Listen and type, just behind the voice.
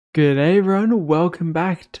G'day everyone, welcome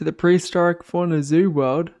back to the Prehistoric Fauna Zoo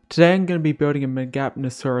world. Today I'm going to be building a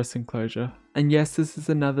Megapnosaurus enclosure. And yes, this is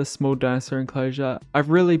another small dinosaur enclosure. I've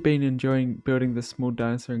really been enjoying building the small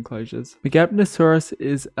dinosaur enclosures. Megapnosaurus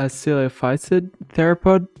is a coelophysid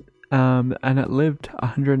theropod, and it lived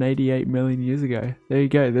 188 million years ago. There you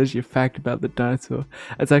go, there's your fact about the dinosaur.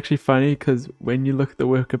 It's actually funny because when you look at the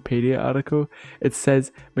Wikipedia article, it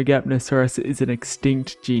says Megapnosaurus is an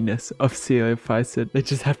extinct genus of coelophysid. They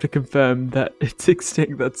just have to confirm that it's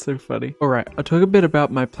extinct. That's so funny. Alright, I'll talk a bit about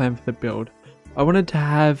my plan for the build. I wanted to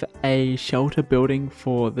have a shelter building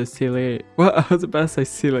for the I was about to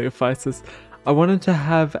say coelophysis. I wanted to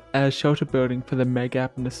have a shelter building for the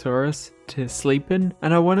Megapnosaurus to sleep in,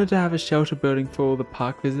 and I wanted to have a shelter building for all the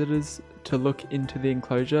park visitors to look into the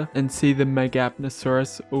enclosure and see the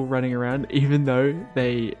Megapnosaurus all running around, even though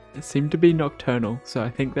they seem to be nocturnal, so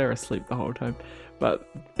I think they're asleep the whole time. But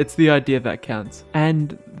it's the idea that counts.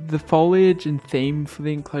 And the foliage and theme for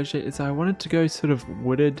the enclosure is I wanted to go sort of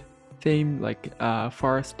wooded theme, like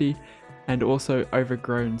foresty, and also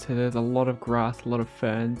overgrown, so there's a lot of grass, a lot of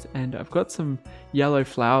ferns, and I've got some yellow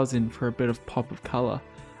flowers in for a bit of pop of color,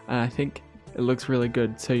 and I think it looks really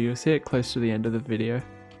good, so you'll see it close to the end of the video.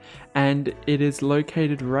 And it is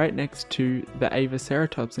located right next to the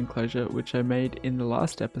Avaceratops enclosure, which I made in the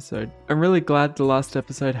last episode. I'm really glad the last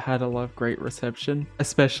episode had a lot of great reception,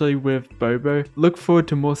 especially with Bobo. Look forward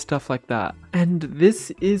to more stuff like that. And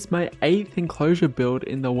this is my 8th enclosure build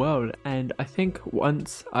in the world, and I think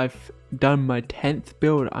once I've done my 10th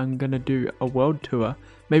build, I'm gonna do a world tour.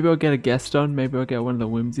 Maybe I'll get a guest on, maybe I'll get one of the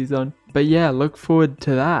Whimsies on. But yeah, look forward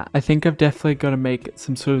to that. I think I've definitely got to make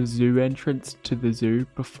some sort of zoo entrance to the zoo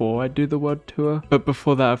before I do the world tour. But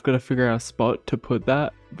before that, I've got to figure out a spot to put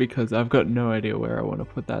that, because I've got no idea where I want to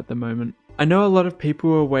put that at the moment. I know a lot of people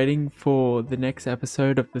were waiting for the next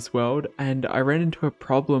episode of this world, and I ran into a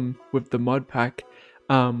problem with the mod pack.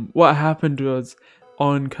 What happened was,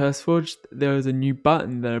 on CurseForge, there was a new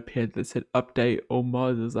button that appeared that said update all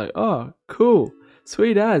mods. I was like, oh, cool.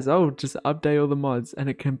 Sweet as, I'll just update all the mods, and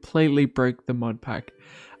it completely broke the mod pack.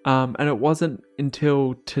 And it wasn't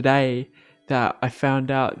until today that I found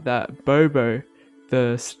out that Bobo,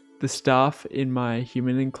 the staff in my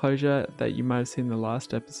human enclosure that you might have seen in the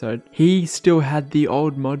last episode, he still had the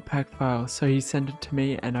old mod pack file, so he sent it to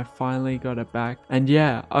me and I finally got it back. And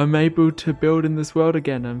yeah, I'm able to build in this world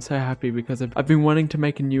again. I'm so happy because I've been wanting to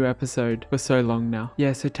make a new episode for so long now.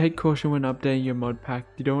 Yeah, so take caution when updating your mod pack.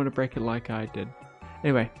 You don't want to break it like I did.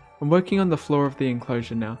 Anyway, I'm working on the floor of the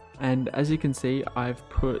enclosure now, and as you can see, I've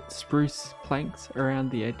put spruce planks around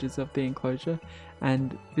the edges of the enclosure,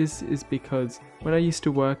 and this is because when I used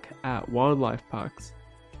to work at wildlife parks,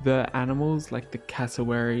 the animals like the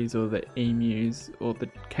cassowaries or the emus or the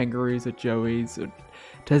kangaroos or joeys or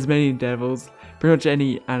Tasmanian devils, pretty much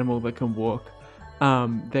any animal that can walk,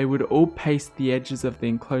 they would all pace the edges of the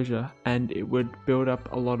enclosure, and it would build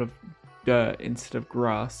up a lot of dirt instead of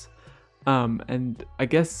grass. And I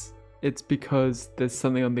guess it's because there's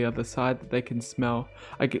something on the other side that they can smell.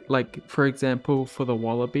 Like, for example, for the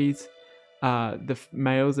wallabies, the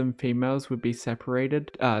males and females would be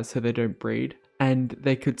separated so they don't breed, and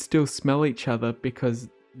they could still smell each other because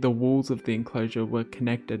the walls of the enclosure were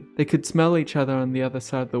connected. They could smell each other on the other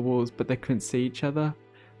side of the walls, but they couldn't see each other,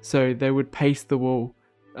 so they would pace the wall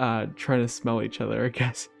trying to smell each other, I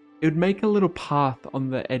guess. It would make a little path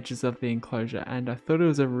on the edges of the enclosure, and I thought it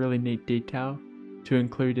was a really neat detail to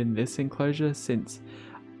include in this enclosure, since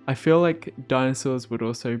I feel like dinosaurs would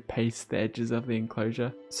also pace the edges of the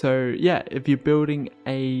enclosure. So yeah, if you're building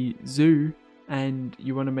a zoo and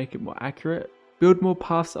you want to make it more accurate, build more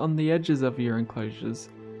paths on the edges of your enclosures.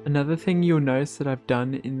 Another thing you'll notice that I've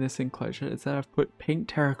done in this enclosure is that I've put pink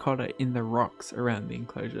terracotta in the rocks around the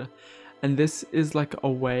enclosure, and this is like a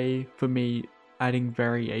way for me adding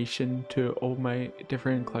variation to all my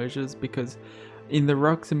different enclosures, because in the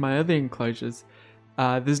rocks in my other enclosures,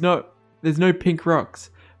 there's no pink rocks,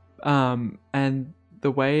 and the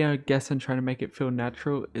way I guess I'm trying to make it feel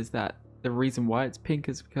natural is that the reason why it's pink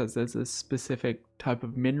is because there's a specific type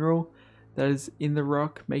of mineral that is in the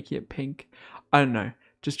rock making it pink. I don't know,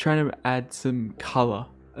 just trying to add some color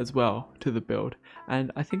as well to the build,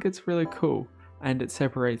 and I think it's really cool, and it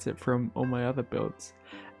separates it from all my other builds.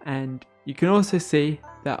 And you can also see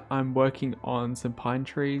that I'm working on some pine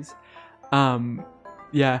trees.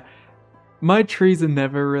 Yeah, my trees are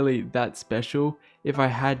never really that special. If I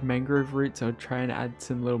had mangrove roots, I would try and add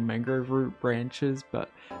some little mangrove root branches,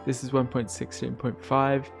 but this is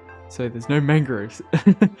 1.16.5, so there's no mangroves.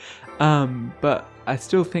 But I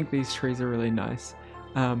still think these trees are really nice.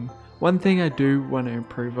 One thing I do want to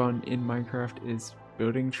improve on in Minecraft is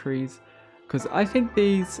building trees, because I think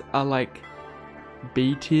these are like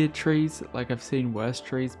B tier trees. Like I've seen worse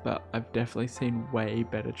trees, but I've definitely seen way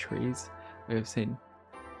better trees. I've seen,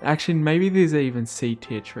 actually maybe these are even C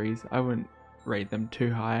tier trees. I wouldn't rate them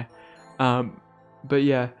too high. But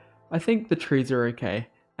yeah, I think the trees are okay.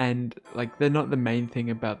 And like they're not the main thing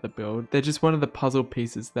about the build. They're just one of the puzzle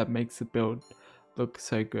pieces that makes the build look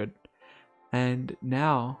so good. And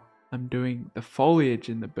now I'm doing the foliage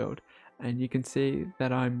in the build. And you can see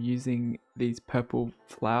that I'm using these purple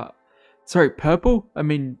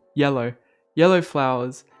yellow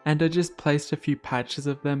flowers, and I just placed a few patches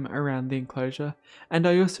of them around the enclosure. And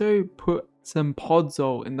I also put some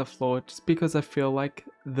podzol in the floor just because I feel like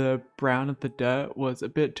the brown of the dirt was a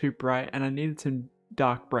bit too bright and I needed some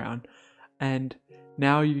dark brown. And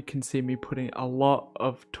now you can see me putting a lot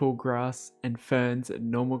of tall grass and ferns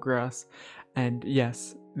and normal grass. And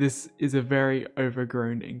yes, this is a very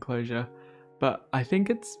overgrown enclosure, but I think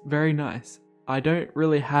it's very nice. I don't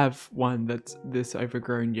really have one that's this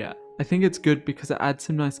overgrown yet. I think it's good because it adds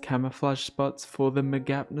some nice camouflage spots for the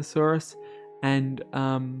Megapnosaurus, and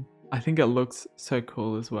I think it looks so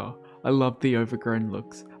cool as well. I love the overgrown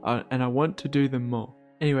looks, and I want to do them more.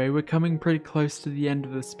 Anyway, we're coming pretty close to the end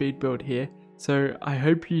of the speed build here, so I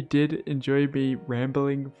hope you did enjoy me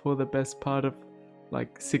rambling for the best part of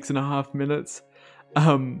like 6.5 minutes.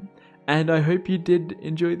 And I hope you did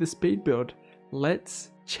enjoy the speed build.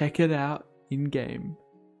 Let's check it out in game.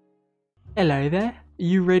 Hello there, are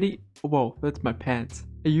you ready? Whoa, that's my pants.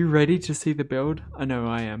 Are you ready to see the build? I know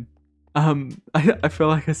I am. I feel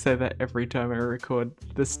like I say that every time I record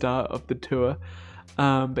the start of the tour.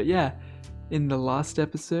 But yeah, in the last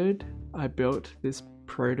episode, I built this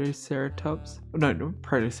Avaceratops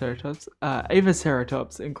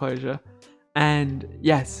enclosure. And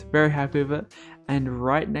yes, very happy with it. And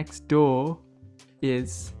right next door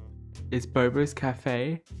is Bobo's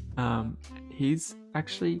Cafe. He's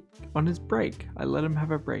actually on his break. I let him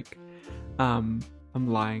have a break. I'm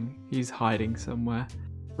lying. He's hiding somewhere.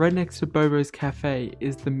 Right next to Bobo's Cafe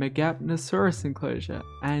is the Megapnosaurus enclosure,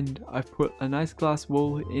 and I've put a nice glass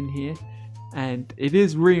wall in here, and it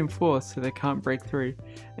is reinforced so they can't break through.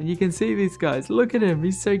 And you can see these guys. Look at him.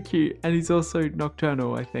 He's so cute, and he's also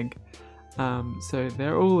nocturnal, I think. So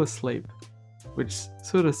they're all asleep, which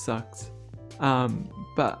sort of sucks.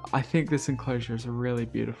 But I think this enclosure is really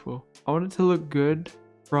beautiful. I want it to look good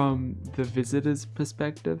from the visitor's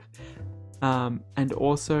perspective, and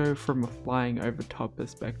also from a flying over top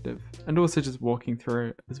perspective, and also just walking through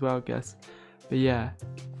it as well, I guess. But yeah,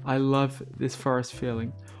 I love this forest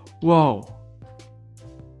feeling. Whoa!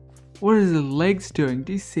 What are the legs doing?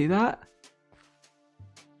 Do you see that?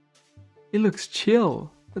 It looks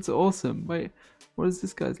chill. That's awesome. Wait, what is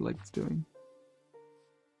this guy's legs doing?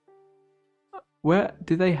 Where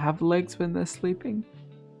do they have legs when they're sleeping?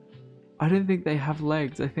 I don't think they have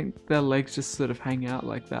legs. I think their legs just sort of hang out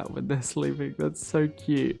like that when they're sleeping. That's so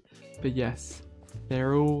cute. But yes,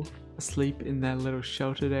 they're all asleep in their little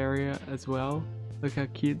sheltered area as well. Look how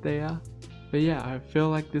cute they are. But yeah, I feel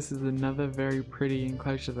like this is another very pretty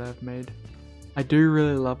enclosure that I've made. I do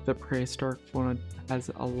really love that Prehistoric Fauna has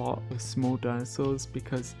a lot of small dinosaurs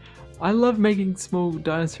because I love making small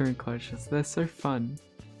dinosaur enclosures. They're so fun.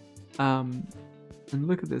 And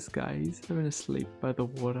look at this guy, he's having a sleep by the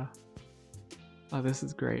water. Oh, this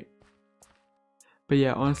is great. But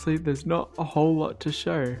yeah, honestly, there's not a whole lot to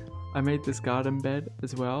show. I made this garden bed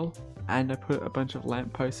as well, and I put a bunch of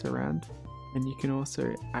lampposts around. And you can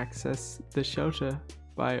also access the shelter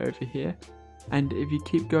by over here. And if you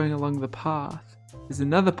keep going along the path, there's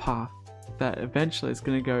another path that eventually is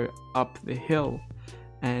going to go up the hill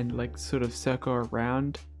and like sort of circle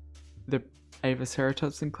around the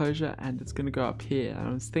Avaceratops enclosure, and it's going to go up here. And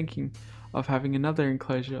I was thinking of having another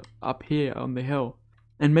enclosure up here on the hill,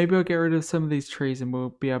 and maybe I'll get rid of some of these trees and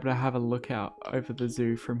we'll be able to have a look out over the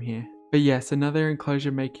zoo from here. But yes, another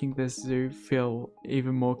enclosure making this zoo feel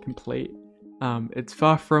even more complete. It's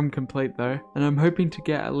far from complete though, and I'm hoping to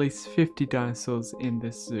get at least 50 dinosaurs in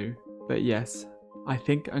this zoo. But yes, I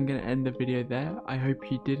think I'm going to end the video there. I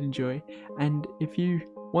hope you did enjoy, and if you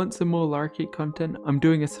want some more Loorikeet content, I'm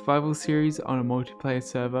doing a survival series on a multiplayer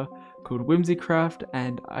server called Whimsycraft,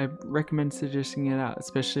 and I recommend suggesting it out,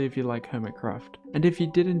 especially if you like Hermitcraft. And if you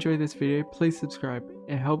did enjoy this video, please subscribe.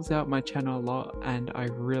 It helps out my channel a lot and I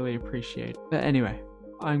really appreciate it. But anyway,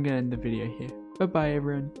 I'm gonna end the video here. Bye bye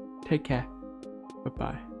everyone, take care,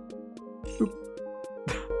 bye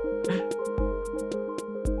bye.